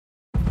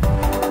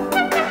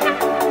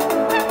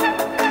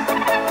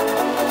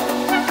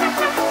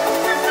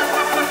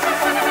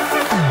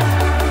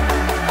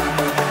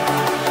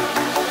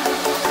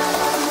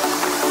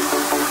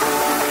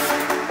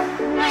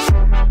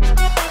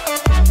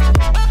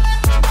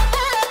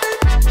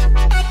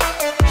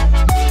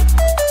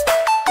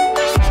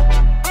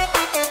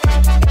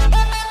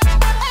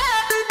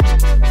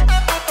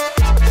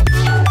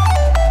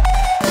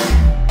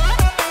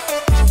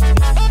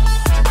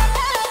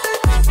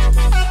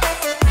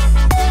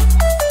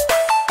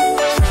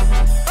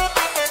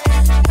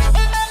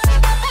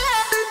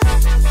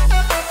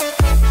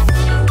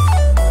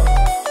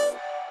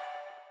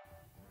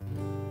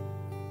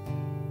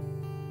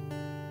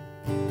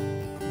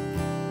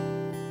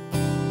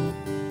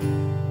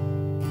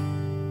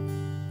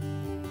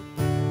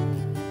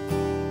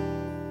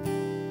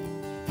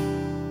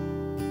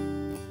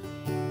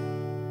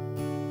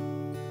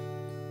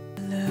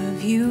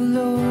you,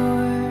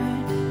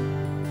 Lord.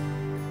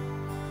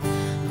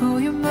 Oh,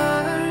 your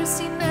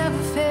mercy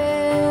never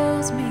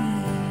fails me.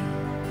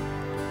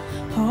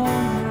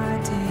 All my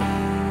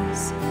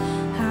days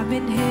I've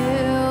been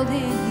held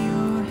in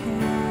your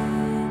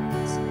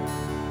hands.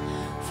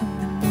 From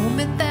the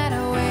moment that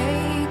I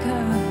wake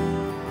up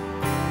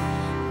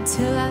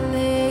until I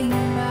lay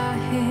my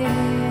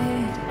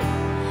head,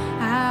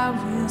 I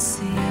will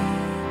sing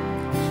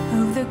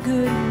of the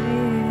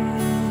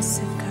goodness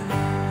of God.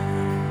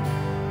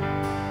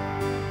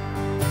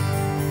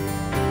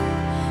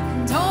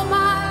 And all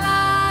my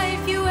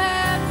life you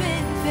have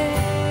been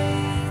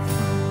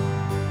faithful.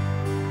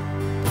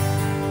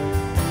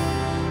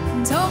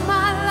 And all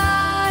my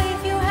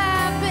life you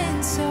have been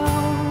so,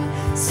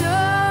 so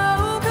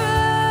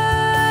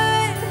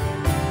good.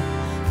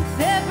 With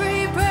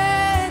every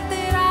breath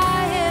that I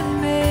am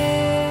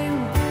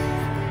able,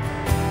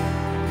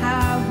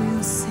 I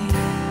will sing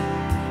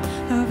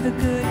of the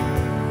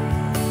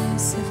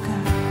goodness of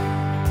God.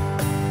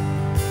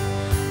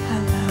 I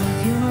love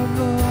your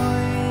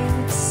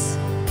voice.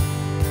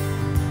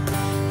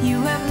 You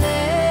have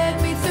led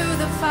me through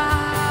the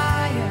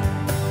fire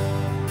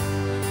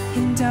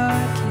in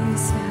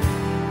darkest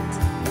night.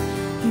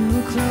 You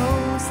were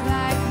close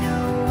like no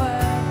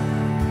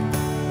other.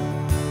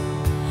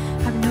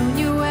 I've known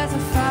you as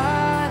a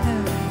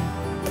father.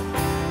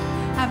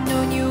 I've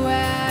known you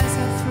as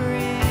a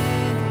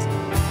friend.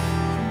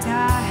 And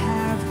I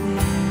have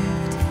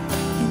lived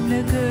in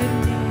the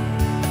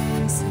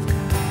goodness of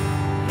God.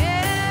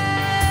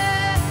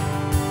 Yeah.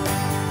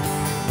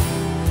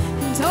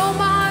 And all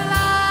my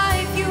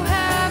life you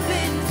have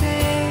been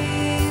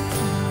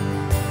faithful.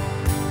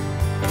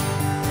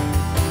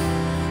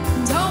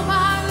 And all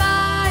my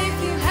life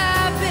you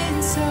have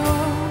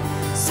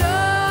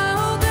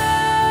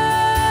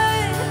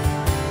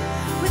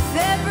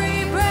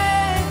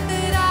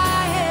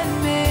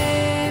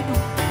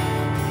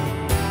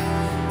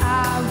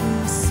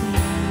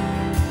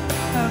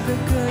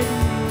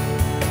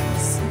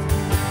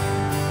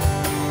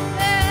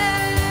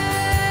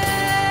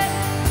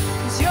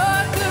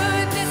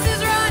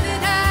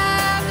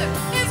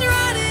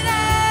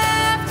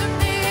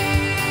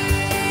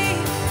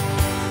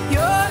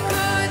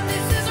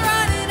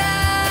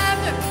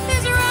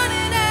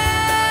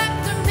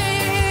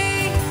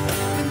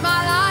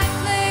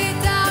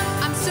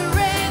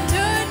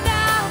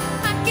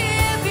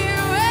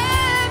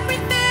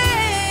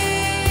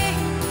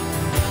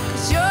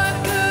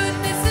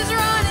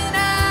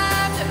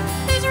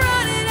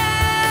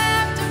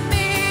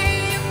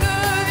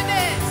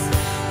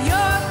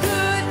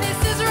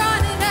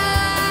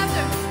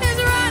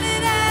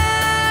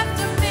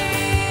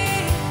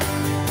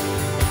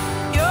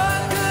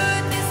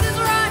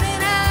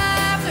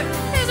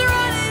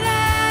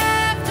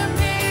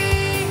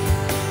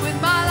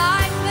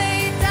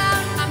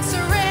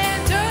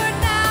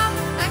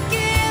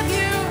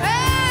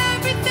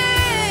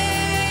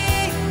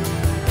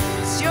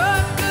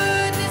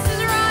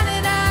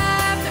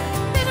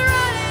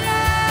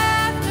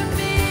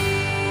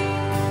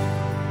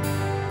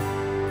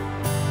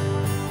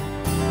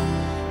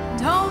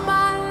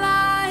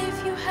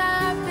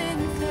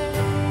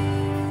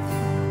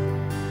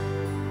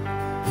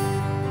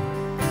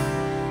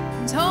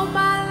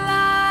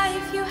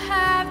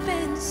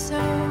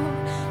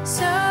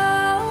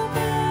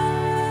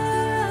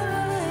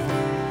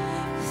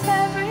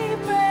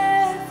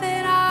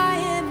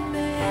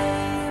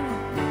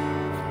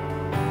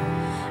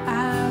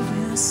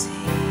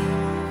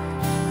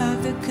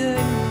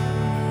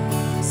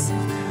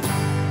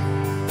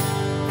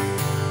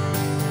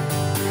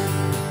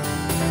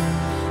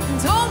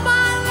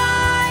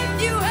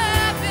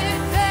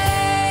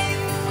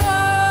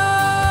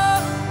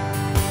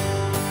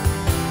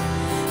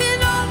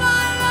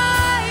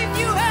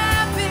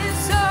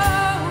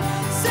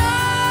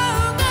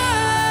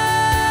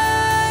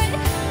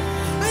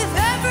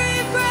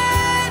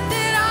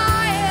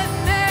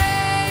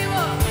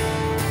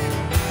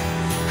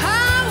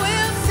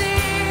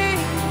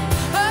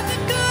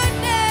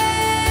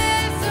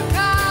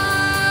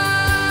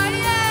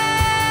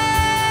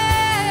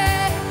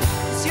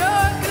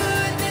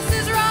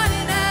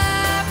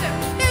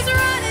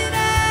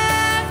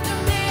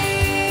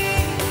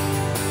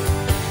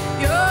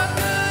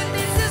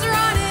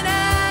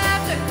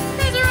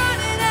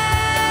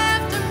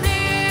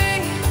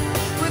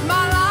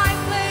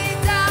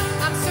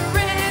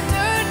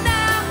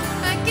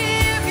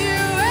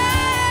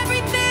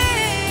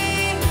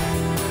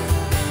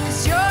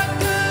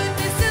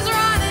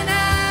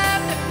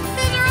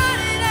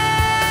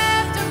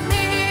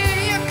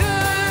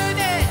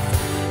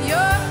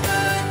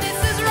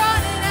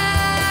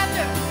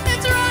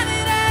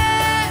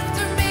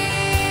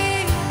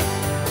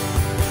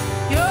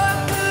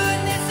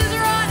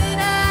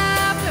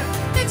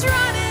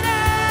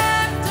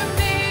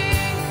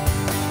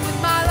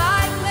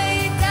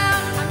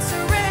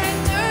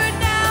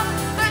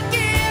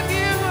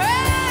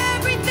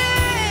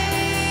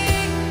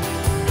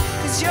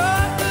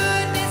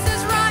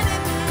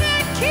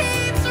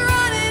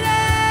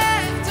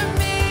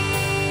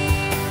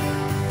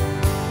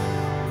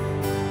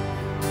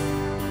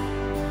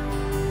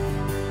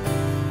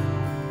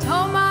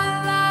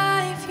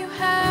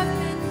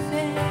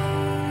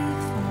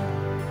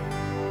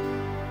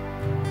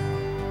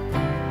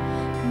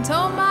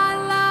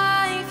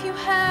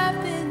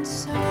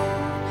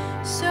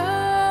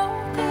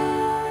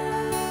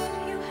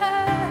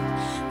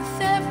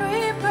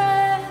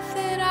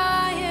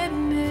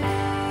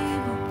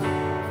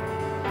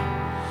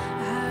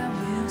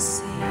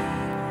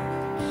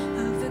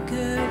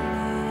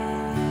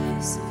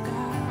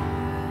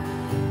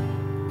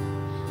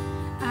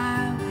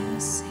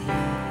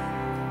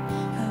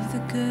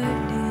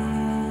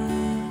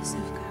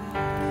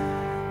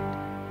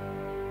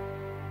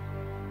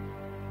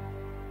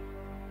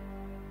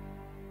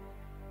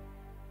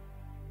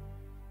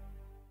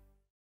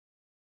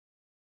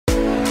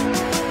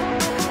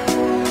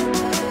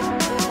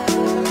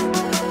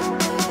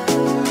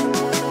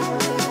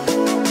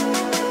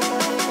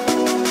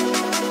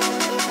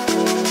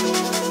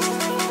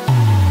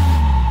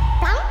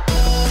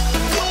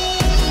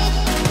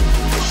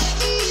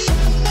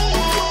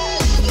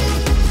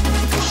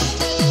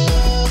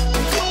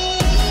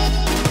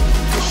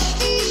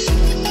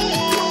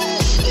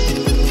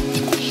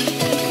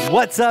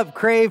What's up,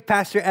 Crave?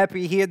 Pastor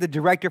Epi here, the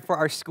director for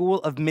our School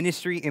of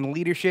Ministry and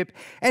Leadership.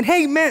 And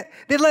hey, man,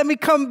 they let me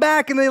come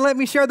back and they let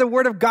me share the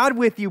Word of God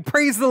with you.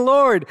 Praise the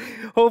Lord.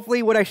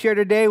 Hopefully what I share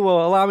today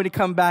will allow me to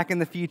come back in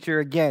the future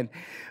again.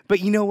 But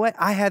you know what?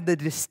 I had the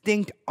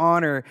distinct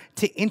honor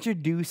to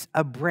introduce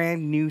a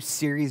brand new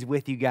series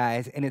with you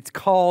guys, and it's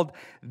called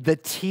The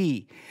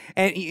Tea.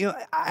 And you know,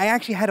 I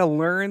actually had to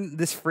learn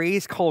this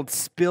phrase called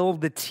spill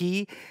the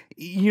tea.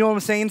 You know what I'm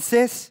saying,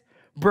 sis?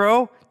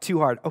 Bro? Too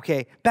hard.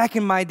 Okay, back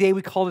in my day,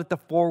 we called it the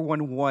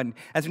 411.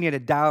 That's when you had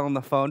to dial on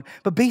the phone.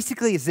 But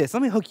basically it's this.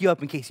 Let me hook you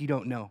up in case you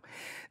don't know.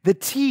 The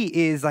tea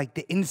is like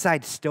the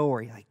inside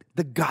story, like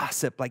the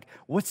gossip, like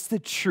what's the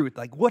truth,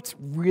 like what's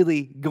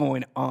really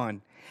going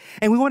on.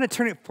 And we want to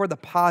turn it for the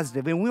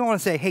positive, and we want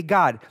to say, hey,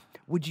 God,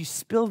 would you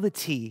spill the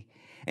tea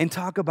and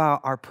talk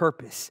about our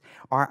purpose,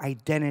 our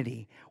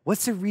identity?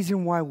 What's the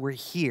reason why we're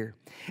here?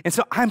 And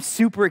so I'm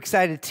super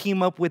excited to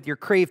team up with your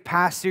Crave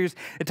pastors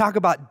to talk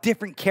about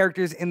different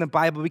characters in the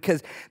Bible,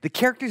 because the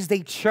characters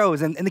they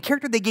chose and the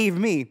character they gave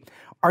me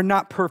are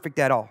not perfect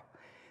at all.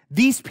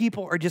 These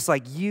people are just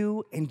like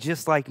you and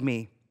just like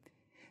me.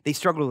 They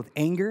struggled with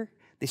anger.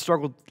 They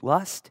struggled with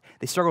lust.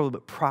 They struggled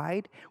with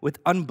pride, with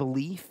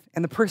unbelief.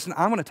 And the person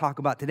I'm going to talk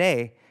about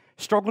today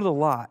struggled a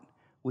lot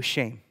with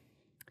shame.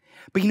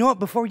 But you know what?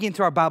 Before we get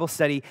into our Bible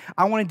study,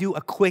 I want to do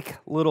a quick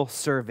little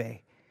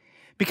survey,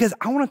 because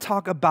I want to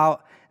talk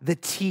about the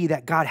tea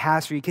that God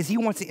has for you, because he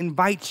wants to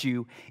invite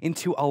you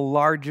into a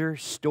larger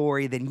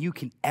story than you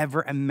can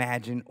ever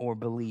imagine or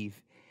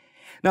believe.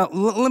 Now,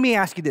 let me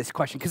ask you this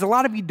question, because a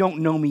lot of you don't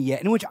know me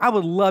yet, in which I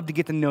would love to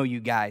get to know you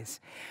guys.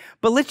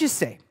 But let's just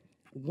say,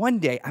 one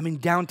day I'm in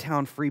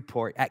downtown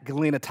Freeport at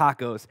Galena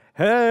Tacos.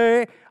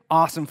 Hey,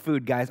 awesome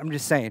food, guys. I'm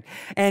just saying.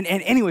 And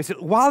anyways,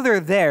 while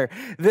they're there,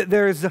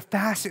 there's the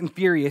Fast and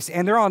Furious,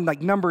 and they're on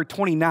like number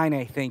 29,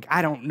 I think.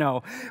 I don't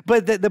know.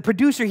 But the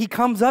producer, he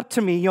comes up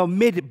to me, you know,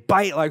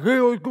 mid-bite, like,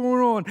 hey, what's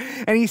going on?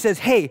 And he says,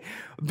 hey,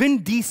 Vin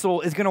Diesel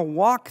is going to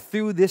walk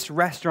through this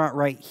restaurant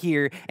right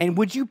here, and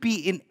would you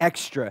be an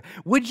extra?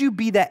 Would you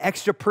be that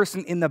extra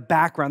person in the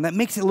background that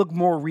makes it look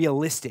more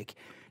realistic?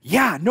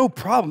 Yeah, no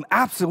problem,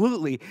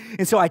 absolutely.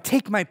 And so I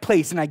take my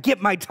place and I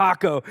get my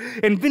taco,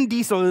 and Vin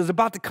Diesel is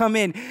about to come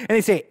in, and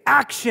they say,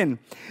 action.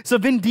 So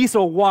Vin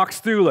Diesel walks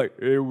through like,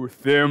 hey, we're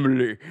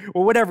family,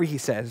 or whatever he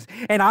says.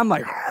 And I'm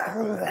like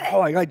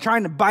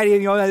trying to bite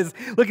it, you know,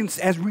 looking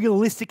as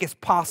realistic as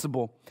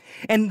possible.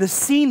 And the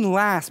scene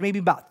lasts maybe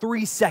about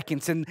 3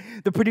 seconds, and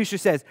the producer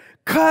says,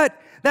 cut,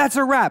 that's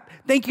a wrap.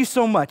 Thank you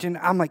so much. And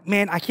I'm like,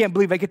 man, I can't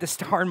believe I get to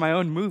star in my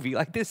own movie.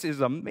 Like, this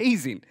is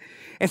amazing.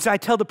 And so I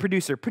tell the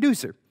producer,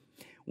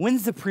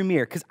 when's the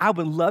premiere? Because I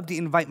would love to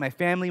invite my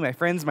family, my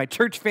friends, my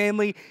church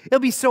family.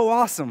 It'll be so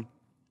awesome.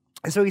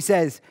 And so he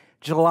says,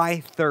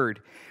 July 3rd.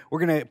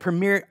 We're going to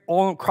premiere it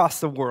all across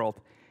the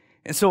world.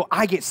 And so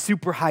I get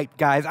super hyped,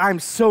 guys. I'm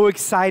so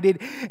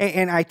excited.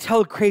 And I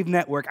tell Crave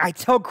Network, I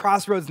tell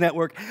Crossroads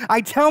Network, I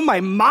tell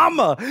my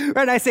mama, right?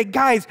 And I say,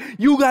 guys,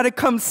 you got to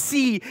come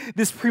see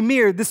this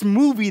premiere, this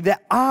movie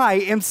that I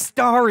am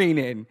starring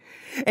in.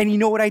 And you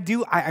know what I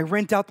do? I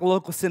rent out the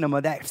local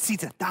cinema that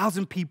seats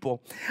 1,000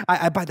 people.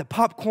 I buy the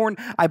popcorn,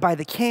 I buy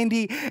the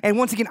candy, and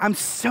once again, I'm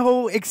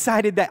so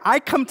excited that I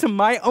come to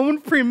my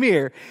own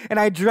premiere and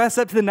I dress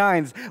up to the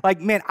nines.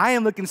 Like, man, I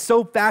am looking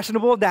so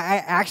fashionable that I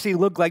actually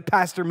look like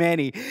Pastor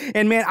Manny.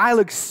 And man, I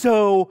look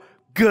so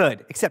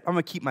good, except I'm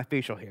gonna keep my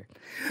facial hair.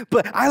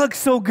 But I look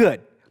so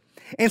good.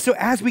 And so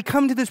as we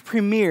come to this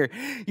premiere,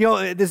 you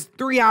know, this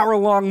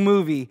 3-hour-long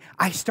movie,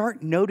 I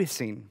start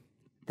noticing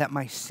that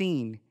my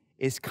scene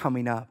is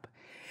coming up.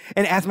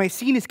 And as my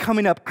scene is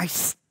coming up, I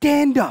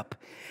stand up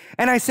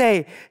and I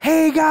say,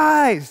 hey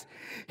guys,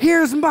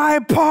 here's my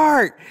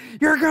part.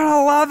 You're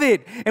gonna love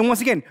it. And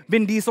once again,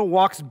 Vin Diesel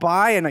walks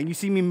by and you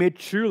see me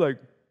mid-chew, like,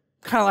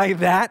 kind of like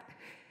that.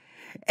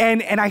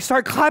 And I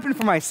start clapping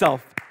for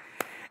myself.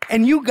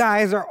 And you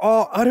guys are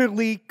all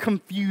utterly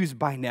confused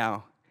by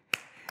now.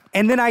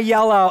 And then I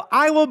yell out,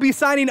 I will be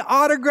signing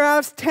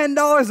autographs,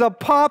 $10 a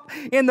pop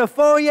in the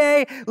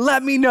foyer.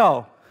 Let me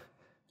know.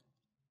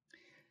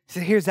 So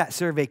here's that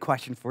survey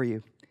question for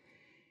you.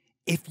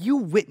 If you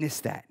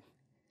witnessed that,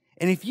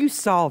 and if you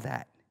saw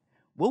that,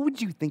 what would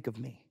you think of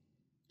me?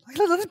 Like,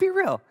 let's be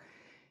real.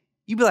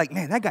 You'd be like,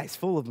 man, that guy's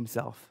full of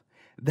himself.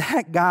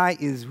 That guy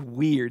is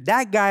weird.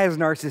 That guy is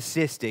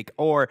narcissistic.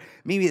 Or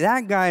maybe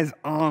that guy's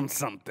on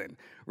something,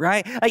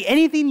 right? Like,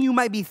 anything you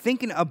might be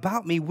thinking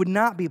about me would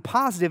not be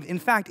positive. In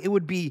fact, it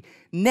would be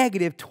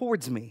negative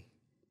towards me.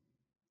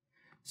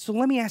 So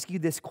let me ask you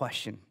this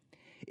question.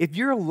 If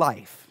your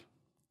life,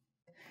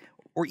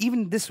 or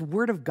even this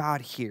word of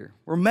God here,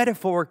 or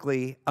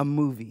metaphorically a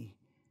movie,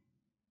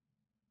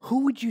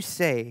 who would you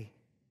say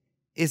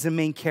is the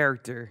main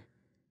character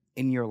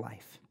in your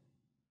life?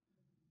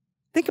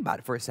 Think about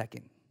it for a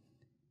second.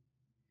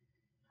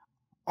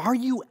 Are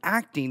you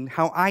acting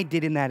how I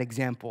did in that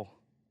example?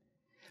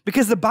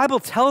 Because the Bible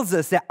tells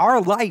us that our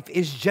life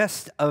is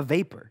just a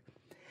vapor,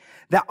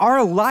 that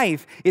our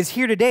life is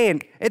here today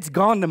and it's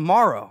gone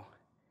tomorrow.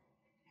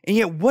 And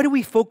yet, what do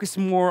we focus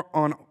more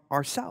on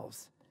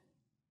ourselves?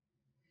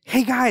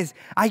 Hey guys,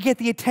 I get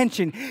the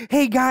attention.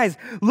 Hey guys,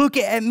 look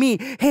at me.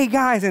 Hey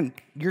guys, and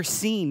your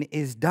scene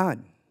is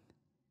done.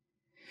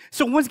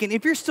 So once again,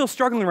 if you're still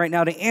struggling right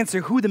now to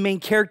answer who the main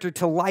character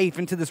to life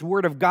and to this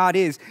word of God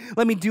is,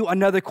 let me do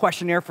another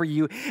questionnaire for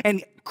you.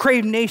 And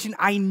Crave Nation,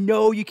 I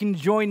know you can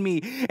join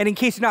me. And in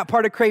case you're not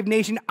part of Crave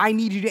Nation, I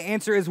need you to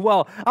answer as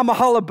well. I'm a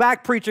holla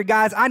back preacher,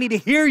 guys. I need to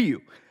hear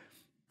you.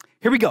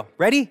 Here we go.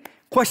 Ready?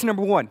 Question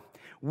number 1.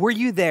 Were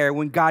you there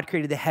when God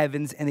created the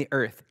heavens and the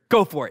earth?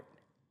 Go for it.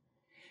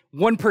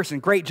 One person,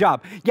 great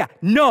job. Yeah,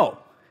 no.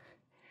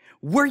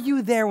 Were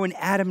you there when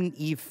Adam and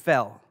Eve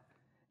fell?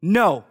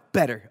 No,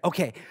 better.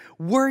 Okay,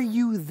 were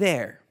you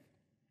there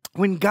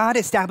when God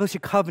established a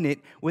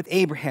covenant with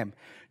Abraham?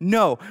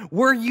 No.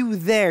 Were you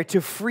there to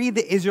free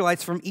the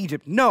Israelites from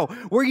Egypt? No.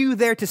 Were you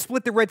there to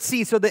split the Red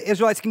Sea so the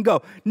Israelites can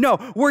go?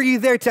 No. Were you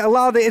there to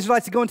allow the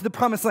Israelites to go into the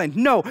promised land?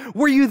 No.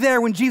 Were you there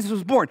when Jesus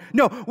was born?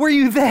 No. Were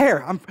you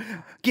there? I'm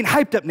getting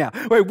hyped up now.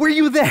 Wait, were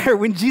you there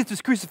when Jesus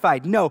was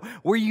crucified? No.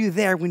 Were you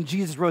there when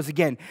Jesus rose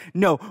again?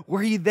 No.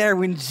 Were you there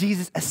when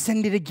Jesus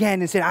ascended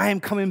again and said, I am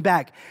coming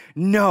back?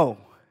 No.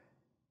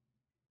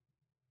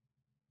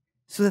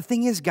 So the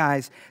thing is,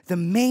 guys, the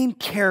main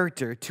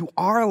character to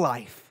our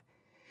life,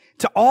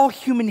 to all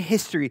human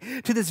history,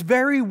 to this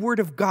very word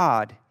of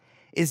God,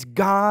 is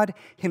God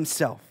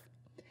himself.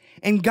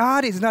 And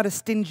God is not a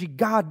stingy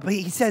God, but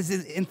he says,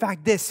 in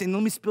fact, this, and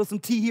let me spill some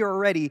tea here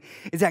already,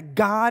 is that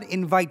God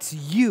invites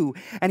you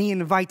and he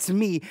invites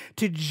me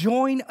to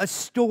join a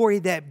story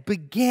that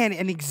began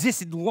and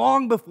existed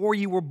long before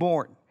you were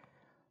born.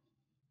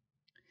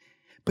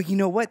 But you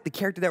know what? The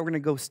character that we're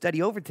going to go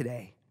study over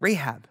today,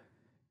 Rahab.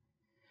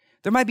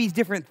 There might be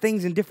different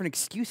things and different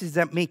excuses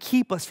that may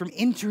keep us from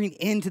entering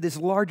into this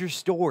larger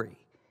story.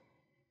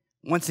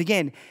 Once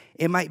again,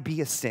 it might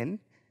be a sin,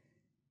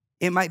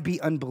 it might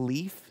be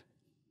unbelief,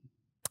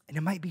 and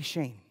it might be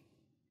shame.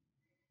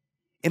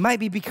 It might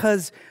be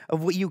because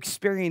of what you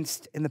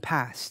experienced in the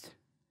past,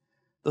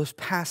 those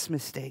past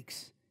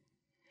mistakes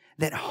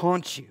that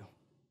haunt you,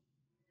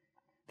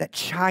 that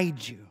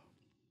chide you.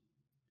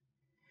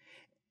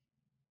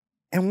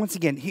 And once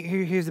again,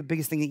 here's the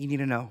biggest thing that you need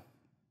to know.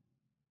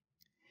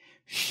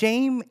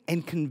 Shame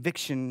and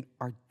conviction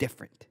are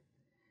different.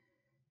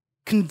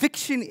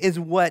 Conviction is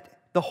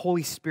what the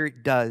Holy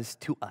Spirit does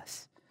to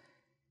us.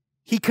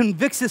 He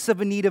convicts us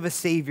of a need of a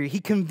Savior. He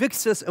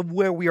convicts us of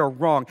where we are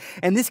wrong.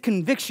 And this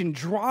conviction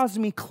draws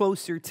me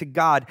closer to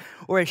God.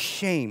 Or as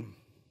shame.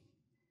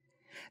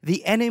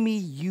 The enemy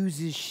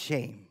uses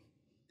shame.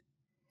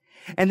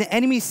 And the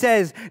enemy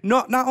says,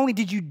 not only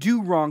did you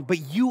do wrong,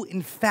 but you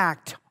in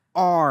fact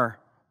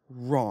are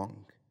wrong.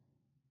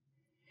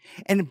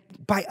 And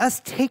by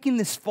us taking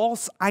this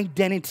false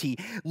identity,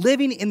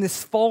 living in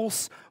this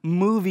false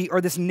movie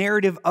or this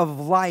narrative of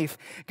life,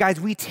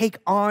 guys, we take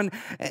on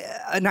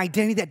an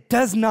identity that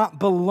does not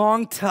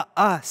belong to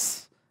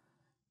us.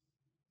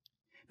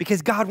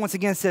 Because God once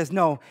again says,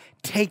 no,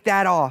 take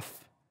that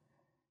off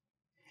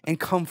and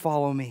come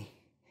follow me.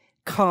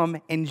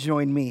 Come and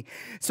join me.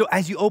 So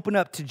as you open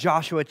up to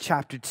Joshua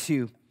chapter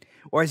 2,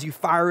 or as you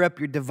fire up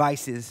your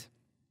devices,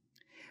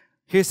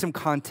 here's some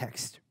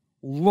context.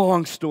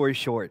 Long story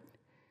short,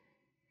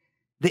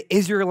 the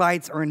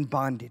Israelites are in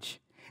bondage.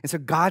 And so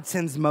God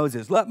sends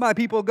Moses, let my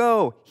people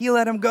go. He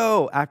let them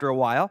go after a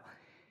while.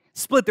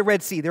 Split the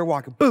Red Sea, they're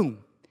walking,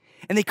 boom.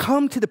 And they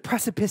come to the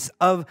precipice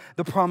of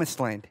the promised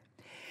land.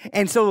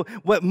 And so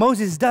what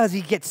Moses does,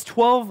 he gets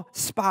 12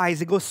 spies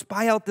to go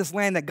spy out this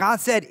land that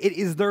God said it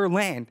is their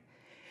land.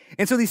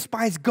 And so these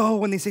spies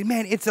go and they say,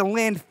 man, it's a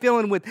land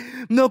filling with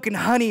milk and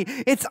honey.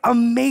 It's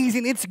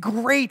amazing. It's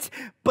great.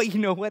 But you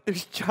know what?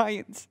 There's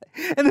giants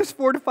and there's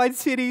fortified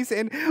cities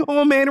and,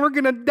 oh man, we're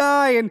going to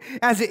die. And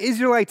as the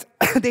Israelites,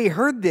 they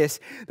heard this.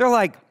 They're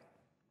like,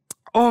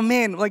 oh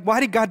man, like why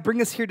did God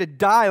bring us here to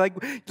die? Like,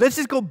 let's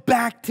just go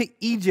back to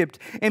Egypt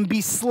and be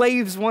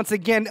slaves once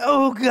again.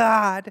 Oh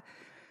God.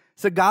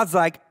 So God's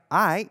like,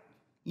 all right,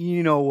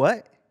 you know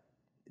what?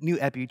 New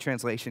Epi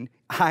translation.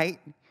 All right,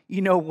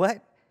 you know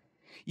what?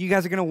 You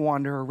guys are going to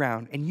wander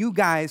around, and you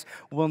guys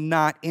will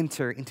not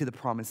enter into the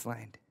promised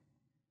land.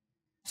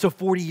 So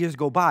 40 years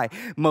go by.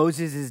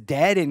 Moses is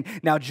dead, and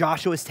now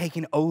Joshua is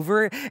taking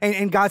over,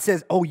 and God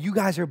says, oh, you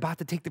guys are about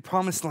to take the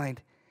promised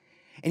land.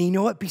 And you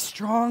know what? Be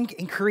strong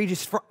and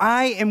courageous, for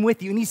I am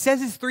with you. And he says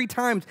this 3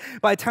 times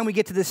by the time we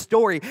get to this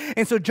story.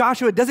 And so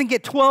Joshua doesn't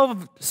get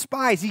 12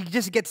 spies. He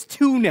just gets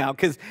 2 now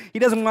because he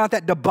doesn't want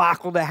that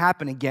debacle to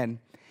happen again.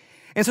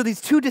 And so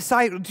these 2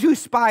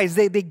 spies,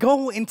 they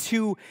go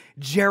into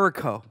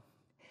Jericho.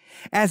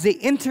 As they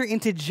enter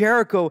into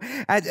Jericho,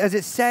 as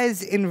it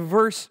says in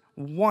verse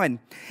 1,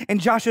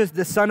 and Joshua,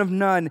 the son of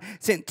Nun,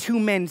 sent 2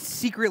 men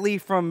secretly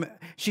from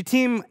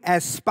Shittim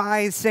as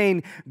spies,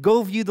 saying,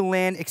 go view the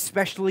land,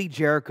 especially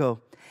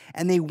Jericho.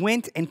 And they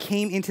went and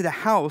came into the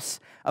house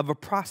of a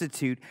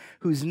prostitute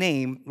whose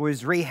name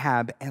was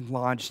Rahab and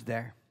lodged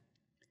there.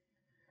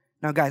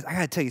 Now, guys, I got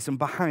to tell you some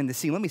behind the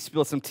scene. Let me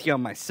spill some tea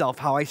on myself,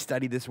 how I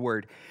study this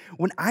word.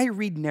 When I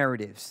read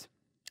narratives,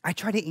 I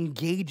try to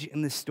engage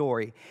in the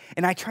story,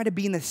 and I try to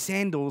be in the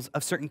sandals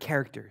of certain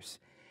characters.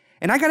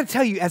 And I got to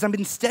tell you, as I've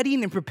been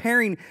studying and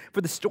preparing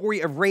for the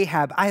story of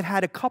Rahab, I've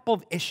had a couple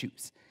of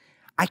issues.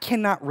 I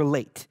cannot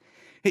relate.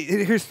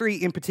 Here's 3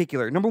 in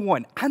particular. Number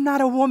 1, I'm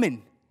not a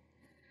woman.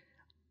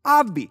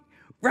 Obvi,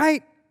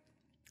 right?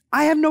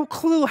 I have no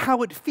clue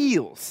how it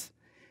feels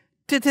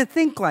to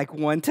think like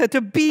one,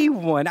 to be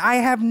one. I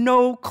have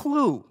no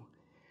clue.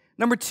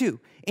 Number 2,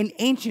 in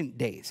ancient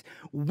days,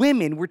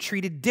 women were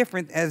treated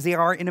different as they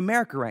are in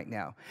America right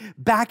now.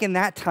 Back in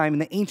that time, in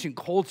the ancient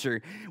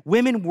culture,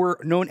 women were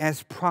known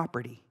as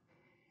property.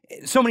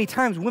 So many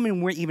times,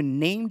 women weren't even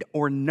named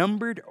or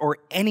numbered or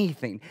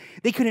anything.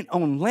 They couldn't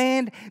own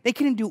land. They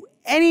couldn't do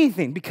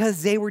anything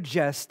because they were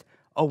just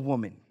a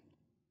woman.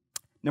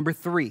 Number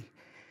 3,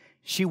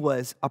 she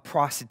was a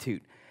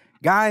prostitute.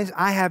 Guys,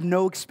 I have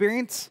no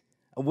experience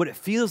of what it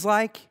feels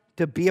like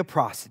to be a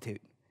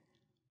prostitute.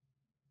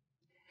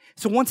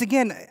 So once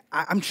again,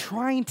 I'm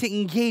trying to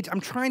engage. I'm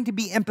trying to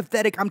be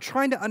empathetic. I'm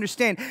trying to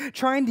understand,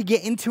 trying to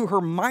get into her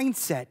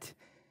mindset.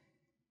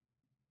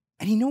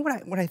 And you know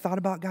what I thought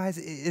about, guys,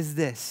 is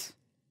this.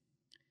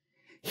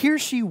 Here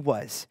she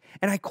was,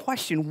 and I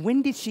question,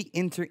 when did she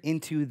enter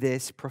into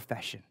this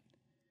profession?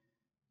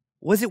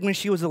 Was it when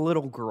she was a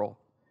little girl?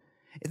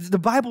 The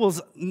Bible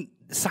is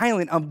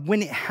silent on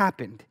when it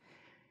happened.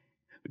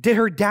 Did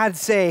her dad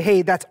say,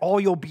 hey, that's all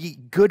you'll be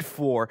good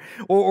for?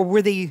 Or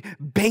were they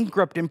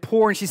bankrupt and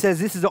poor? And she says,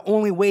 this is the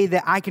only way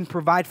that I can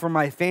provide for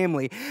my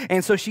family.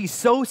 And so she's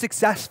so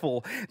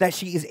successful that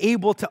she is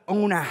able to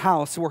own a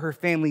house where her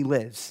family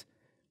lives.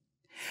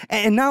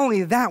 And not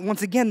only that,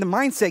 once again, the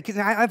mindset, because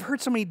I've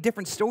heard so many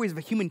different stories of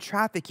human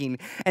trafficking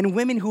and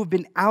women who have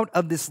been out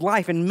of this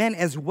life, and men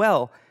as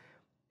well,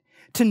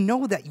 to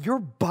know that your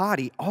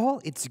body,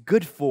 all it's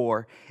good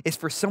for is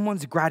for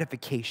someone's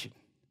gratification.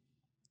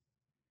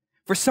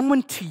 For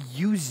someone to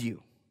use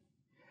you,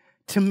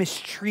 to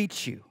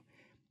mistreat you,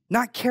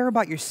 not care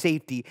about your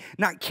safety,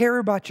 not care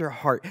about your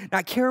heart,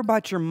 not care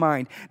about your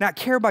mind, not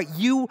care about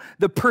you,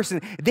 the person.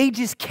 They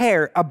just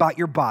care about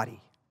your body.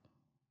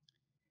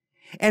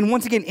 And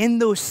once again, in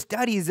those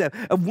studies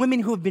of women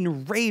who have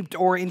been raped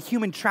or in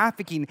human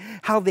trafficking,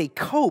 how they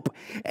cope,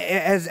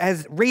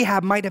 as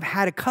Rahab might have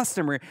had a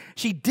customer,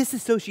 she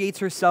disassociates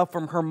herself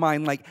from her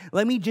mind. Like,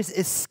 let me just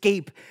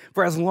escape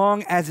for as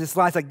long as this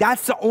lasts. Like,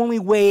 that's the only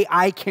way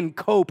I can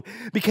cope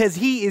because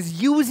he is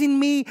using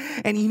me.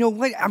 And you know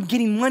what? I'm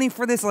getting money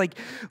for this. Like,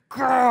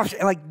 gosh,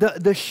 like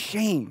the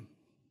shame.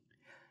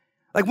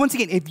 Like, once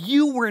again, if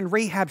you were in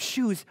Rahab's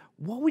shoes,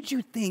 what would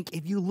you think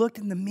if you looked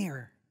in the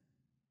mirror?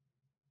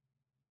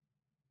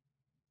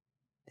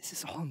 This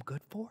is all I'm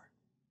good for?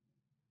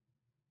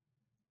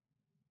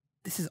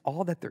 This is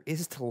all that there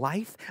is to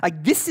life?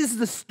 Like, this is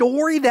the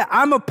story that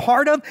I'm a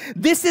part of?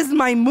 This is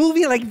my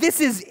movie? Like, this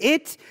is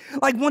it?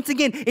 Like, once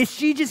again, is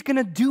she just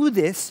gonna do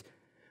this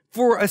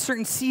for a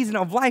certain season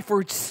of life,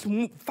 for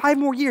 5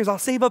 more years, I'll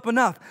save up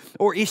enough?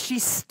 Or is she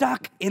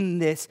stuck in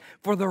this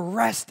for the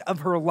rest of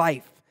her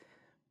life?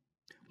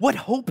 What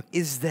hope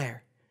is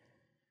there?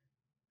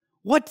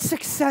 What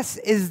success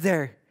is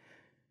there?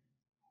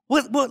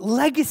 What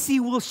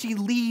legacy will she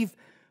leave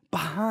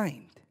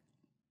behind?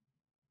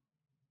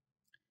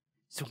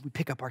 So we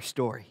pick up our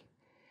story.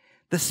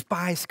 The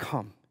spies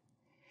come,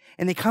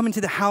 and they come into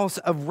the house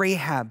of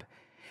Rahab.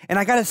 And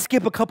I got to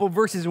skip a couple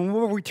verses, and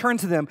we'll return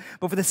to them.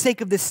 But for the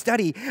sake of this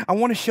study, I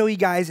want to show you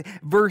guys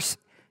verse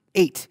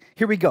 8.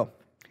 Here we go.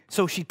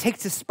 So she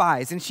takes the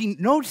spies, and she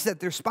notices that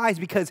they're spies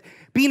because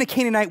being a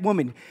Canaanite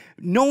woman,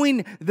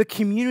 knowing the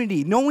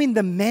community, knowing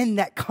the men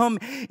that come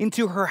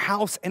into her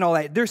house and all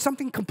that, there's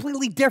something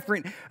completely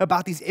different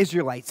about these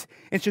Israelites.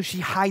 And so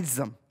she hides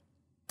them.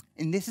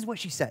 And this is what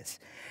she says.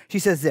 She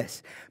says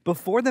this,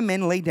 before the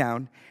men lay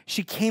down,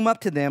 she came up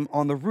to them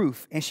on the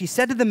roof, and she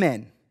said to the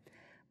men,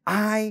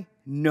 I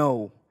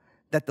know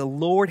that the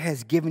Lord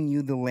has given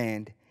you the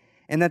land,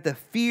 and that the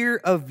fear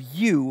of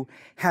you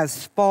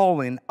has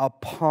fallen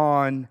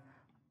upon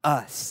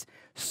us.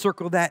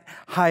 Circle that,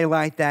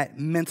 highlight that,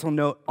 mental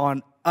note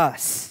on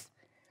us.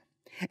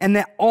 And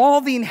that all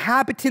the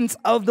inhabitants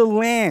of the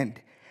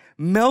land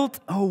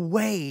melt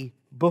away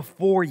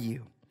before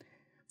you.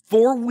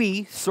 For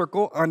we,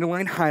 circle,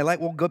 underline, highlight,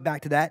 we'll go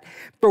back to that.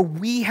 For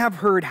we have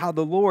heard how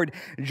the Lord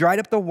dried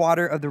up the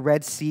water of the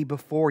Red Sea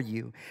before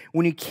you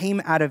when you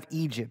came out of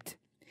Egypt,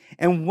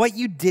 and what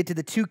you did to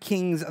the 2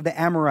 kings of the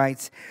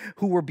Amorites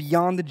who were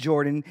beyond the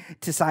Jordan,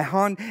 to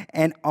Sihon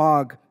and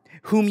Og,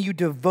 whom you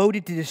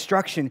devoted to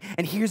destruction.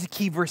 And here's a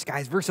key verse,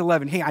 guys, verse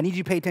 11. Hey, I need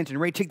you to pay attention.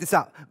 Ray, check this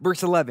out.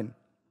 Verse 11.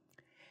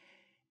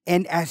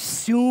 And as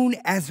soon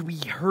as we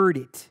heard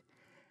it,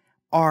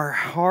 our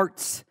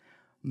hearts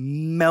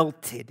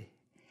melted,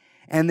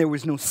 and there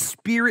was no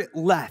spirit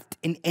left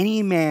in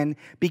any man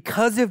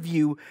because of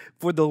you,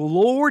 for the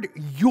Lord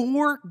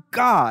your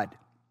God,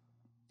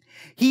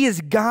 He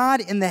is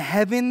God in the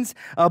heavens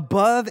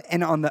above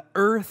and on the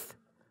earth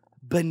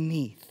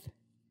beneath.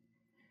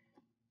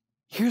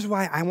 Here's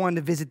why I wanted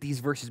to visit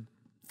these verses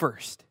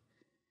first.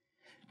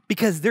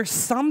 Because there's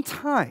some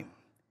time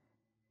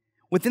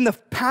within the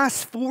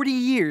past 40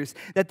 years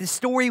that this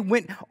story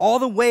went all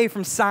the way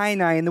from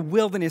Sinai in the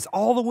wilderness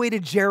all the way to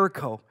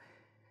Jericho.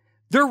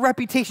 Their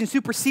reputation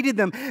superseded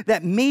them,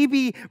 that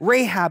maybe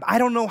Rahab, I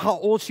don't know how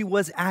old she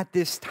was at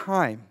this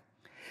time,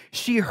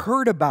 she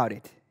heard about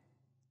it,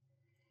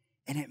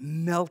 and it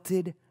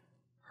melted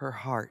her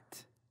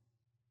heart.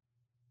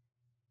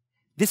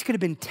 This could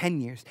have been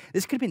 10 years.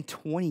 This could have been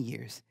 20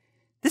 years.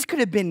 This could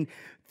have been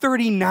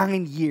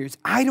 39 years.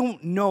 I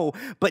don't know.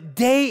 But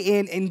day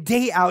in and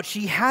day out,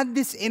 she had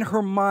this in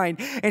her mind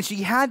and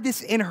she had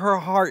this in her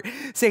heart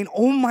saying,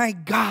 oh my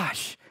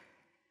gosh,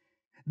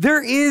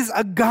 there is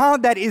a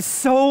God that is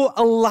so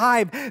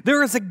alive.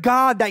 There is a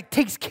God that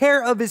takes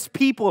care of his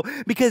people,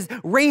 because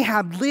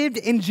Rahab lived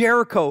in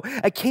Jericho,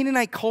 a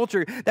Canaanite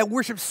culture that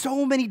worshiped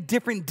so many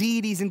different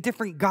deities and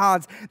different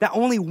gods that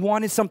only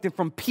wanted something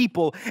from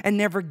people and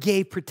never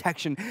gave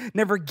protection,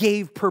 never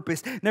gave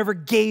purpose, never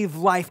gave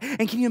life.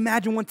 And can you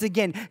imagine once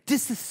again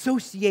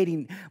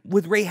disassociating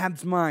with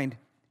Rahab's mind?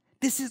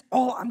 This is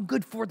all I'm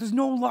good for. There's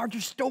no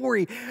larger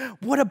story.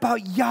 What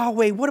about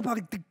Yahweh? What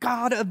about the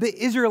God of the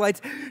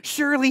Israelites?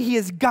 Surely he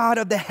is God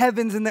of the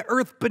heavens and the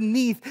earth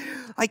beneath.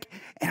 And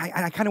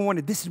I kind of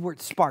wondered, this is where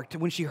it sparked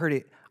when she heard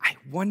it. I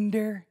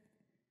wonder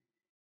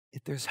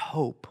if there's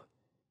hope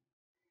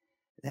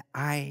that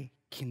I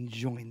can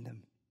join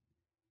them.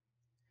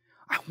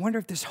 I wonder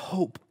if there's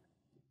hope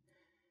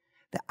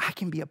that I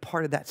can be a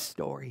part of that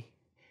story.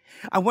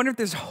 I wonder if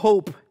there's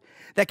hope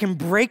that can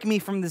break me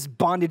from this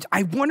bondage.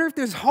 I wonder if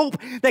there's hope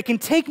that can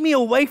take me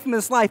away from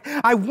this life.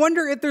 I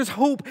wonder if there's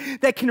hope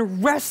that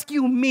can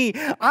rescue me.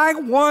 I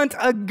want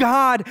a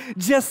God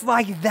just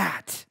like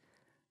that.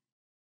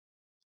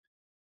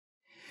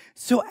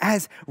 So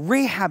as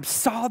Rahab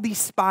saw these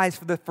spies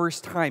for the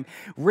first time,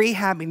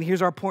 Rahab, and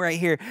here's our point right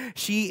here,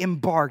 she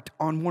embarked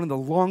on one of the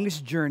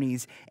longest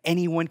journeys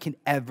anyone can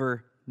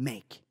ever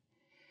make.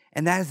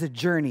 And that is the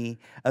journey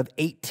of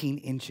 18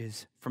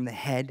 inches from the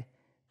head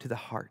to the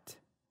heart.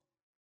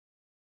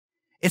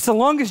 It's the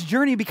longest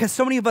journey because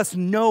so many of us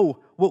know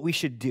what we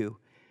should do.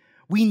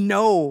 We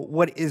know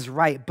what is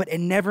right, but it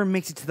never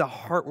makes it to the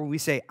heart where we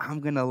say,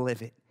 I'm going to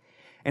live it,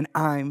 and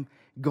I'm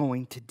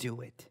going to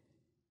do it.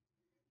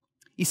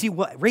 You see,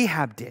 what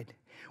Rahab did,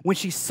 when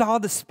she saw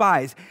the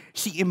spies,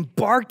 she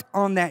embarked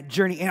on that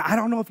journey. And I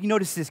don't know if you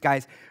noticed this,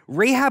 guys.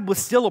 Rahab was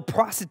still a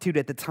prostitute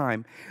at the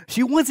time.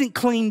 She wasn't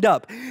cleaned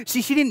up.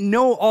 She didn't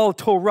know all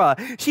Torah.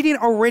 She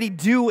didn't already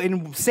do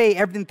and say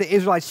everything to the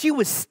Israelites. She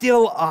was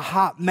still a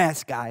hot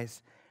mess,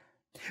 guys.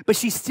 But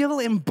she still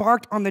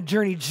embarked on the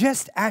journey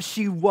just as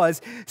she was,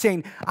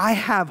 saying, I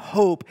have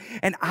hope,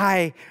 and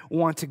I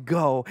want to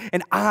go,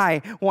 and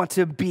I want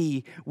to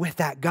be with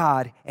that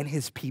God and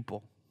his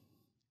people.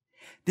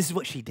 This is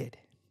what she did.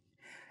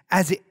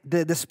 As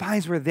the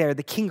spies were there,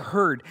 the king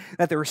heard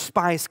that there were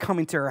spies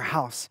coming to her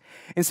house.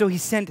 And so he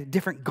sent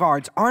different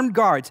guards, armed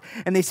guards,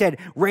 and they said,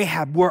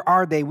 Rahab, where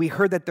are they? We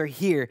heard that they're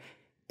here.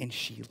 And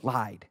she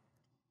lied.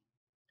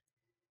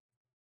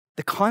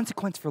 The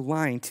consequence for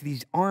lying to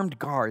these armed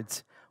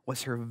guards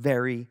was her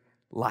very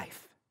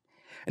life.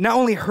 And not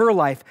only her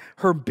life,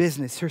 her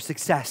business, her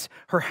success,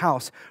 her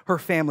house, her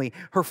family,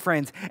 her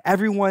friends,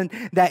 everyone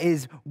that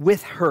is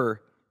with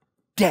her,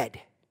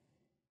 dead.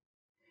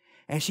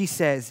 And she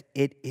says,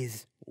 it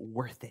is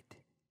worth it.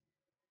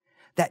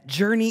 That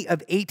journey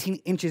of 18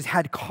 inches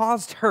had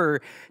caused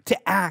her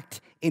to act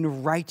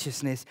in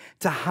righteousness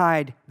to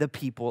hide the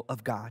people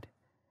of God.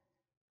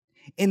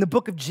 In the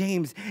book of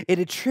James, it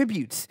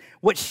attributes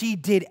what she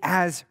did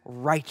as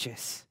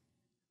righteous.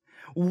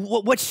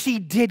 What she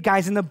did,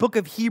 guys, in the book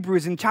of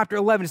Hebrews in chapter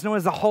 11, is known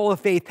as the Hall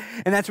of Faith.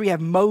 And that's where you have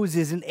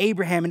Moses and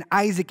Abraham and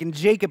Isaac and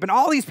Jacob and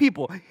all these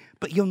people.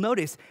 But you'll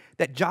notice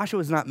that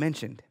Joshua is not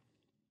mentioned,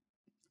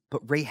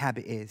 but Rahab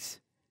is.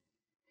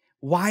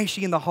 Why is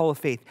she in the Hall of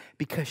Faith?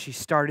 Because she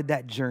started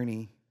that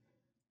journey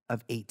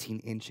of 18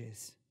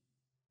 inches.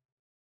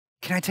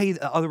 Can I tell you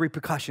the other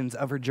repercussions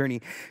of her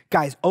journey?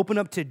 Guys, open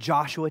up to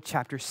Joshua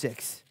chapter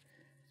 6.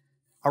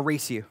 I'll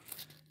race you.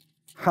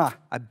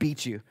 I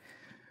beat you.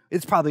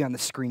 It's probably on the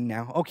screen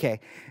now. Okay.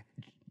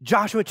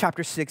 Joshua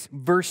chapter 6,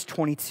 verse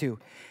 22.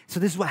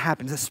 So this is what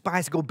happens. The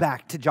spies go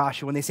back to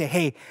Joshua and they say,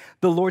 hey,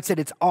 the Lord said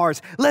it's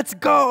ours. Let's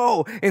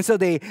go. And so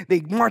they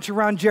march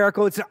around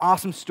Jericho. It's an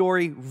awesome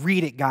story.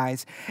 Read it,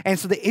 guys. And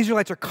so the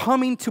Israelites are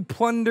coming to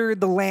plunder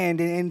the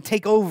land and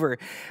take over.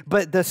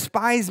 But the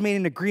spies made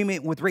an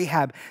agreement with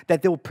Rahab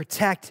that they will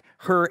protect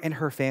her and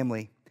her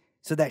family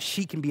so that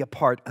she can be a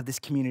part of this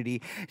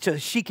community, so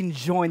she can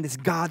join this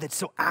God that's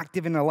so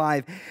active and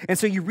alive. And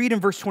so you read in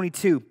verse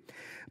 22,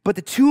 but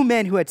the two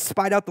men who had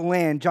spied out the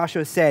land,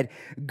 Joshua said,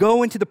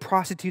 go into the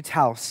prostitute's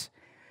house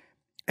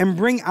and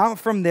bring out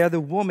from there the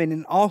woman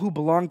and all who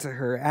belong to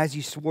her, as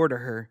you swore to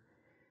her.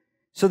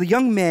 So the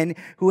young men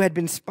who had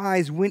been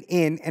spies went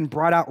in and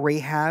brought out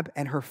Rahab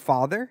and her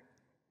father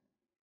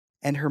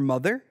and her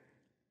mother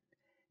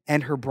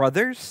and her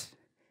brothers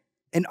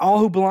and all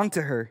who belonged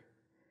to her.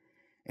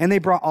 And they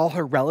brought all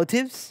her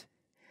relatives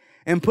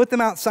and put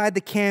them outside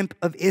the camp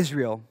of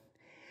Israel.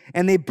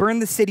 And they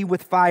burned the city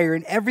with fire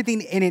and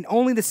everything in it.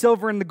 Only the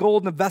silver and the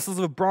gold and the vessels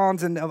of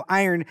bronze and of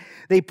iron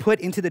they put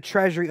into the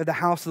treasury of the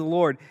house of the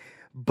Lord.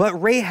 But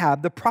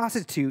Rahab, the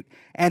prostitute,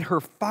 and her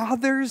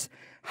father's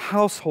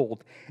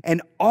household,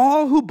 and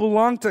all who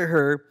belonged to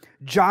her,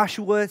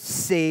 Joshua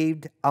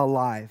saved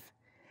alive.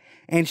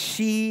 And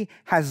she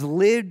has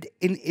lived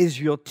in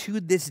Israel to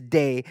this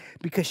day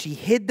because she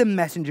hid the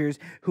messengers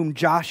whom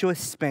Joshua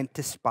sent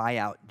to spy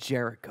out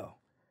Jericho.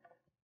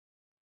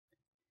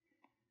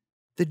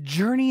 The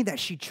journey that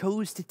she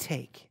chose to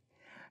take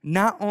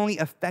not only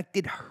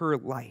affected her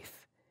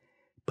life,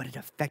 but it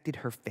affected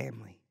her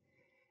family.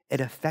 It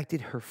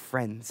affected her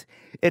friends.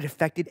 It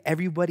affected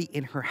everybody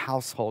in her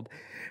household,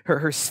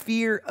 her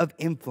sphere of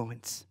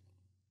influence.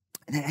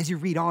 And then as you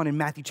read on in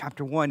Matthew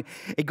chapter 1,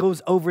 it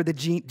goes over the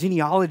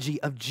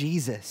genealogy of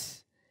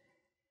Jesus.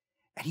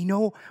 And you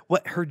know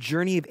what her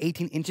journey of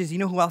 18 inches, you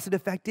know who else it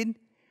affected?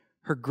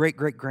 Her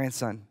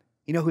great-great-grandson.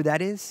 You know who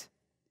that is?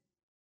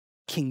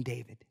 King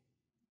David.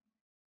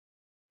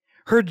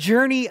 Her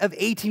journey of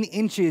 18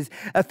 inches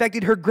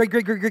affected her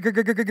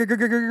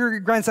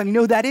great-great-great-great-great-great-great-grandson. You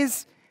know who that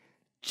is?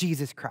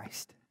 Jesus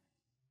Christ.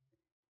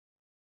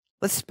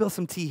 Let's spill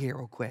some tea here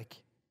real quick.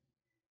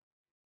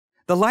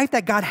 The life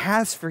that God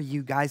has for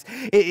you guys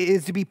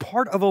is to be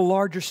part of a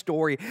larger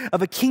story,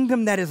 of a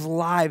kingdom that is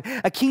live,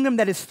 a kingdom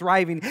that is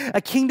thriving,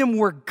 a kingdom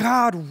where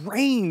God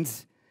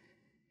reigns.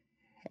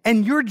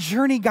 And your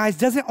journey, guys,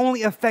 doesn't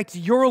only affect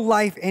your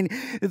life and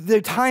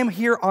the time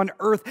here on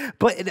earth,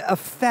 but it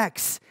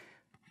affects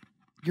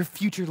your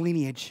future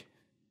lineage.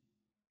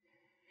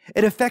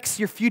 It affects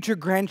your future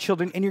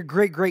grandchildren and your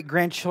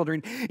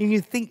great-great-grandchildren. And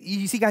you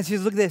see, guys,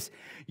 just look at this.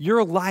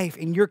 Your life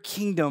and your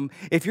kingdom,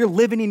 if you're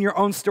living in your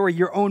own story,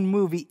 your own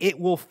movie, it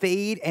will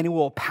fade and it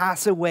will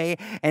pass away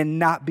and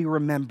not be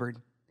remembered.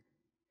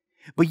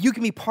 But you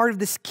can be part of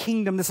this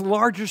kingdom, this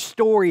larger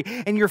story,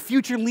 and your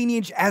future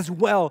lineage as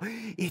well,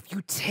 if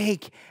you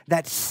take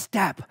that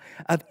step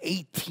of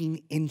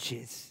 18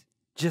 inches,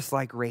 just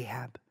like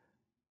Rahab.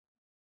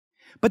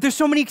 But there's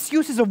so many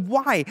excuses of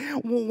why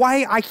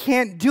I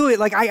can't do it.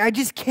 Like, I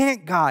just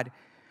can't, God.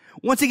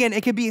 Once again,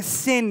 it could be a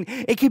sin.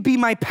 It could be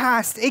my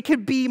past. It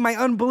could be my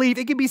unbelief.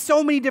 It could be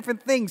so many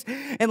different things.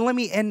 And let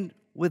me end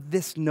with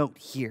this note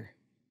here.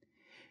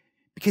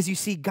 Because you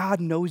see, God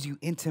knows you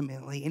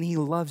intimately, and he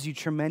loves you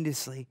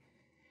tremendously.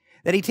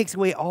 That he takes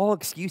away all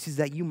excuses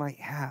that you might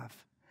have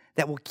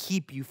that will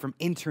keep you from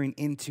entering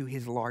into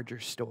his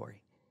larger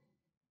story.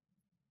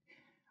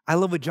 I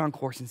love what John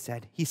Corson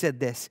said. He said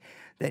this,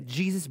 that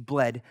Jesus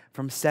bled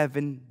from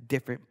 7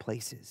 different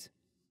places.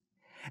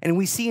 And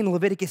we see in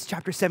Leviticus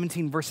chapter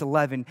 17, verse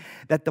 11,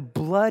 that the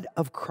blood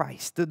of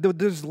Christ,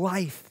 there's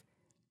life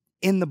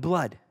in the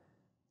blood.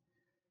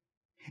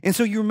 And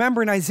so you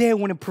remember in Isaiah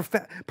when it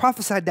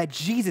prophesied that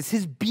Jesus,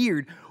 his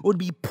beard, would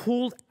be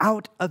pulled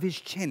out of his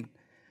chin,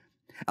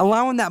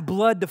 allowing that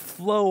blood to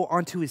flow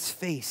onto his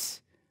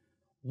face.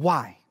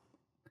 Why?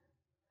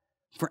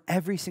 For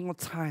every single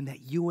time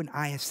that you and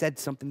I have said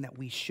something that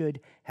we should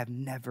have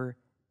never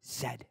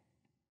said.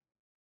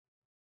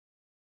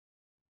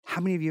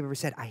 How many of you have ever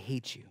said, I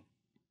hate you?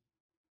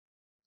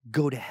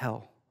 Go to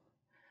hell.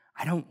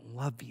 I don't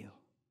love you.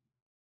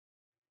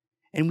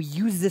 And we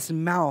use this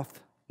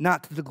mouth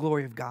not to the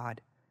glory of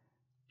God,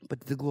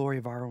 but to the glory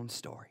of our own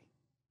story.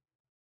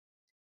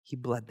 He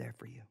bled there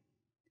for you.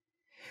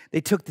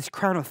 They took this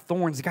crown of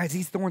thorns. Guys,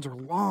 these thorns are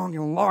long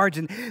and large,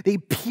 and they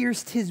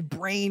pierced his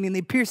brain, and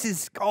they pierced his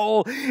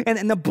skull,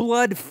 and the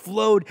blood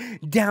flowed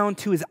down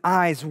to his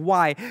eyes.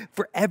 Why?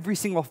 For every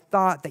single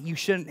thought that you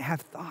shouldn't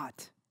have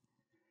thought.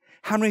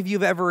 How many of you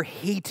have ever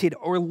hated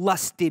or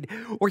lusted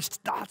or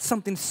thought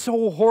something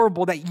so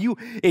horrible that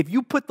if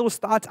you put those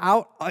thoughts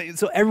out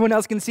so everyone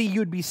else can see,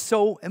 you'd be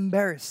so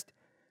embarrassed.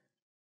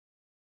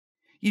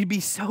 You'd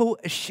be so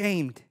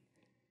ashamed.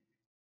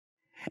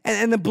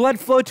 And the blood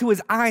flowed to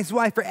his eyes.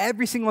 Why? For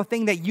every single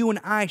thing that you and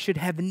I should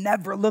have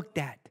never looked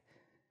at.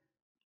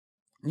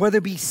 Whether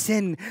it be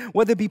sin,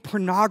 whether it be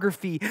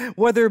pornography,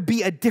 whether it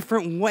be a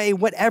different way,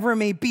 whatever it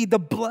may be, the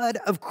blood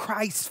of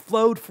Christ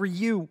flowed for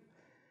you.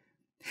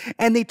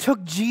 And they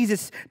took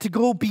Jesus to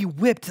go be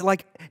whipped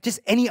like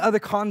just any other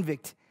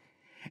convict.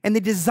 And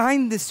they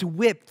designed this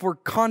whip for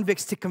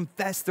convicts to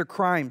confess their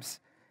crimes.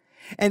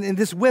 And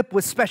this whip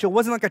was special. It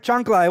wasn't like a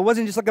chancla. It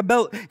wasn't just like a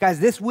belt. Guys,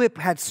 this whip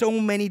had so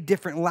many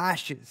different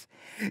lashes.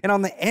 And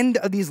on the end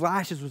of these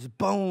lashes was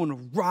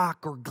bone,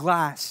 rock, or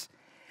glass.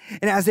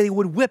 And as they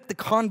would whip the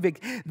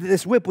convict,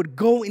 this whip would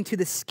go into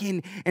the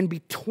skin and be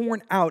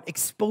torn out,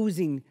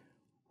 exposing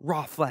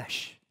raw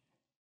flesh.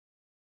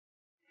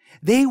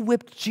 They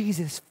whipped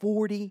Jesus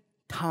 40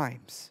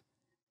 times.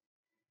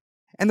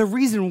 And the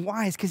reason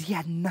why is because he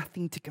had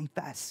nothing to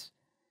confess.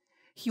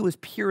 He was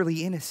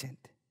purely innocent.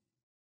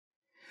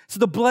 So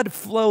the blood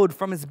flowed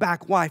from his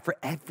back. Why? For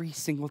every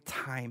single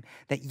time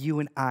that you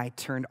and I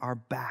turned our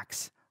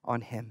backs on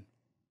him.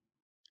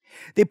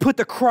 They put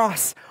the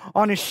cross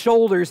on his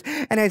shoulders,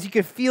 and as you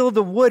could feel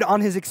the wood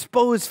on his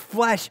exposed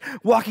flesh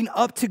walking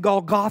up to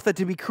Golgotha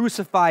to be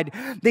crucified,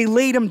 they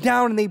laid him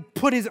down and they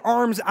put his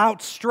arms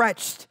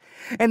outstretched.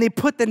 And they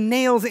put the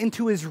nails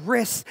into his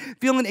wrists,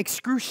 feeling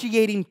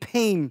excruciating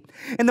pain.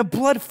 And the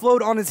blood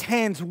flowed on his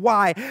hands.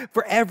 Why?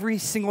 For every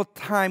single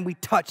time we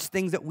touched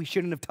things that we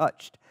shouldn't have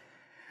touched.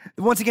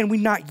 Once again, we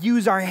not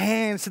use our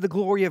hands to the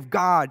glory of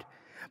God,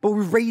 but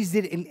we raised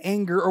it in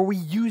anger, or we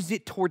used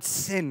it towards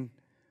sin.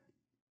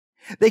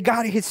 They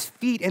got his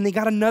feet and they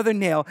got another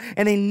nail,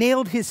 and they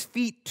nailed his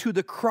feet to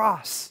the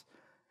cross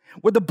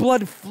where the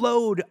blood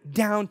flowed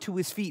down to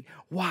his feet.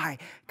 Why?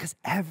 Because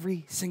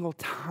every single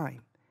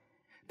time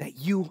that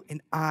you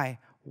and I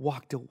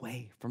walked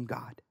away from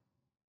God,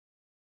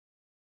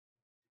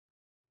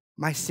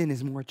 my sin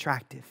is more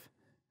attractive.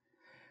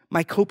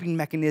 My coping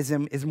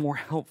mechanism is more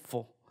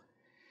helpful.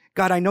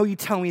 God, I know you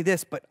tell me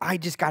this, but I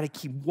just got to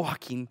keep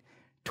walking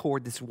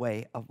toward this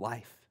way of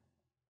life.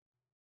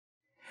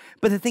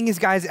 But the thing is,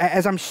 guys,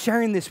 as I'm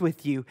sharing this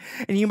with you,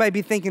 and you might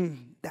be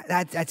thinking,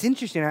 that's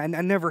interesting, I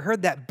never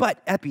heard that,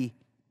 but Epi,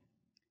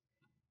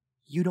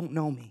 you don't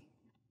know me.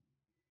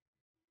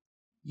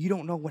 You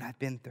don't know what I've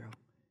been through.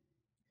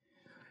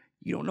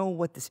 You don't know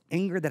what this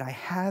anger that I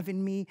have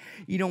in me.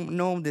 You don't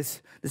know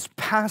this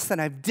past that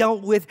I've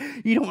dealt with.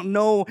 You don't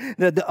know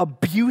the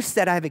abuse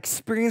that I've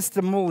experienced,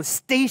 the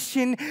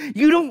molestation.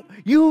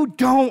 You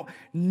don't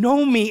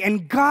know me.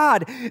 And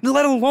God,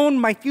 let alone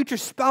my future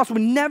spouse,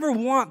 would never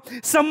want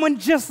someone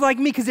just like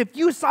me, because if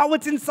you saw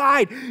what's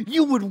inside,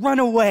 you would run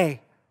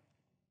away.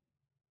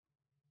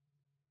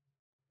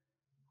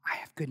 I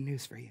have good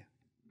news for you,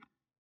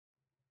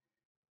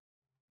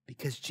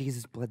 because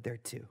Jesus bled there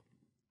too.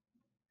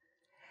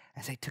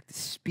 As they took the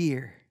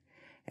spear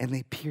and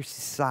they pierced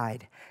his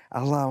side,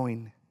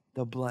 allowing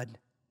the blood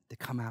to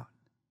come out.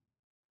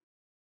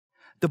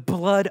 The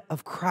blood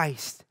of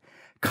Christ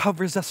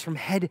covers us from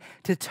head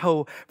to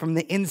toe, from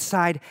the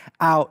inside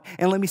out.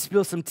 And let me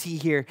spill some tea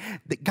here.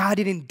 That God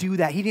didn't do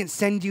that. He didn't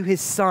send you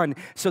his son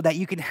so that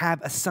you can have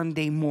a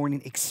Sunday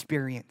morning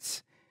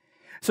experience,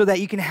 so that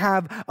you can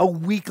have a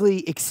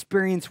weekly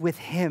experience with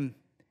him.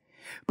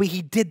 But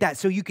he did that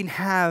so you can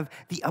have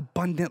the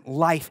abundant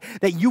life,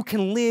 that you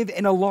can live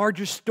in a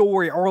larger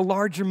story or a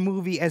larger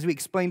movie, as we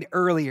explained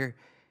earlier,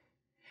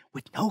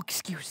 with no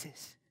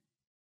excuses.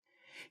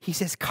 He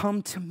says,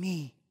 come to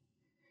me.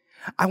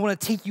 I want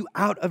to take you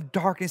out of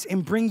darkness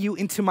and bring you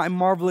into my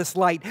marvelous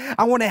light.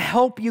 I want to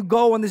help you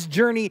go on this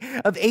journey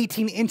of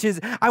 18 inches.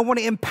 I want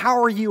to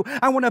empower you.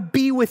 I want to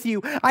be with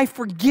you. I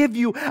forgive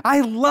you.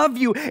 I love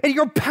you. And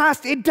your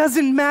past, it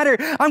doesn't matter.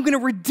 I'm going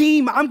to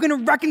redeem. I'm going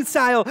to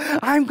reconcile.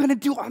 I'm going to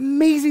do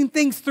amazing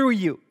things through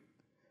you.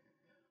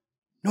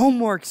 No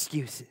more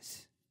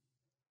excuses.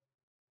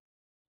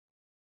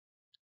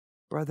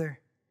 Brother,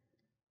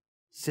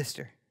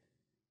 sister,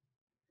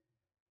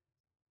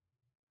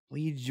 will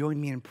you join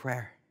me in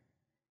prayer?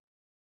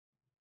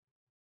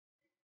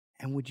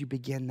 And would you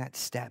begin that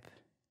step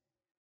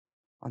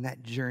on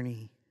that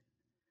journey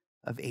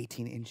of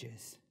 18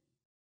 inches?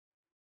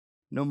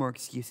 No more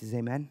excuses,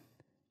 amen?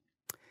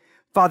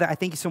 Father, I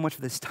thank you so much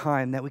for this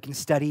time that we can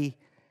study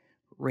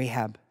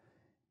Rahab.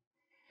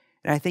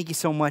 And I thank you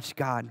so much,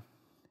 God,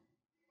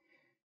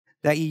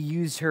 that you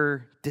use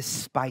her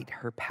despite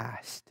her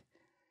past.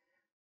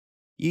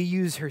 You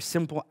use her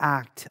simple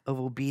act of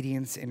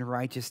obedience and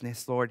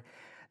righteousness, Lord,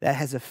 that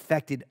has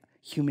affected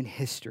human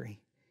history,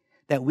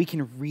 that we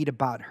can read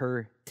about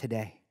her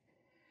today.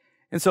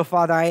 And so,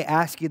 Father, I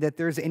ask you that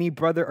there's any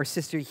brother or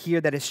sister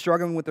here that is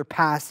struggling with their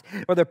past,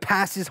 or their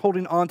past is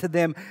holding on to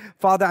them.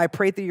 Father, I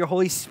pray through your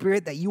Holy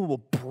Spirit that you will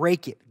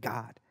break it,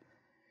 God,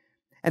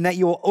 and that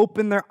you will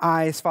open their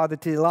eyes, Father,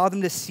 to allow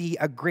them to see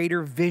a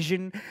greater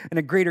vision and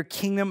a greater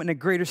kingdom and a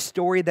greater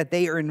story that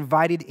they are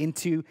invited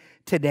into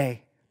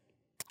today.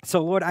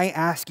 So, Lord, I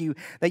ask you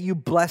that you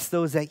bless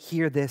those that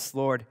hear this,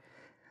 Lord,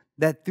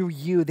 that through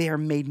you they are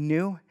made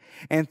new,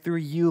 and through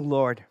you,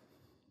 Lord,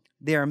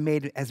 they are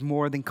made as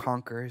more than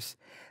conquerors.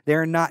 They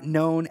are not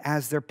known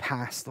as their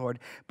past, Lord,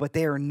 but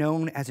they are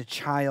known as a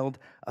child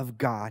of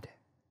God.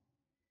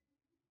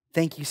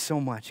 Thank you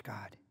so much,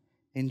 God.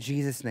 In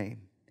Jesus'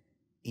 name,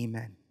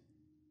 amen.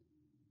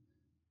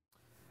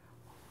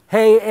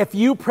 Hey, if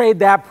you prayed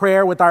that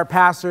prayer with our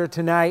pastor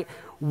tonight,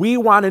 we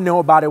want to know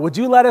about it. Would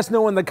you let us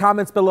know in the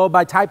comments below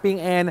by typing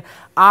in,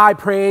 I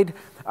prayed,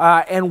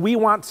 and we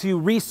want to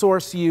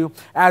resource you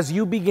as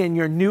you begin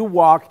your new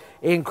walk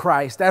in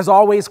Christ. As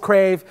always,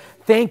 Crave,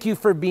 thank you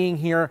for being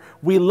here.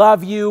 We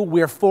love you,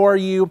 we're for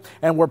you,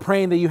 and we're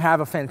praying that you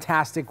have a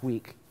fantastic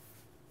week.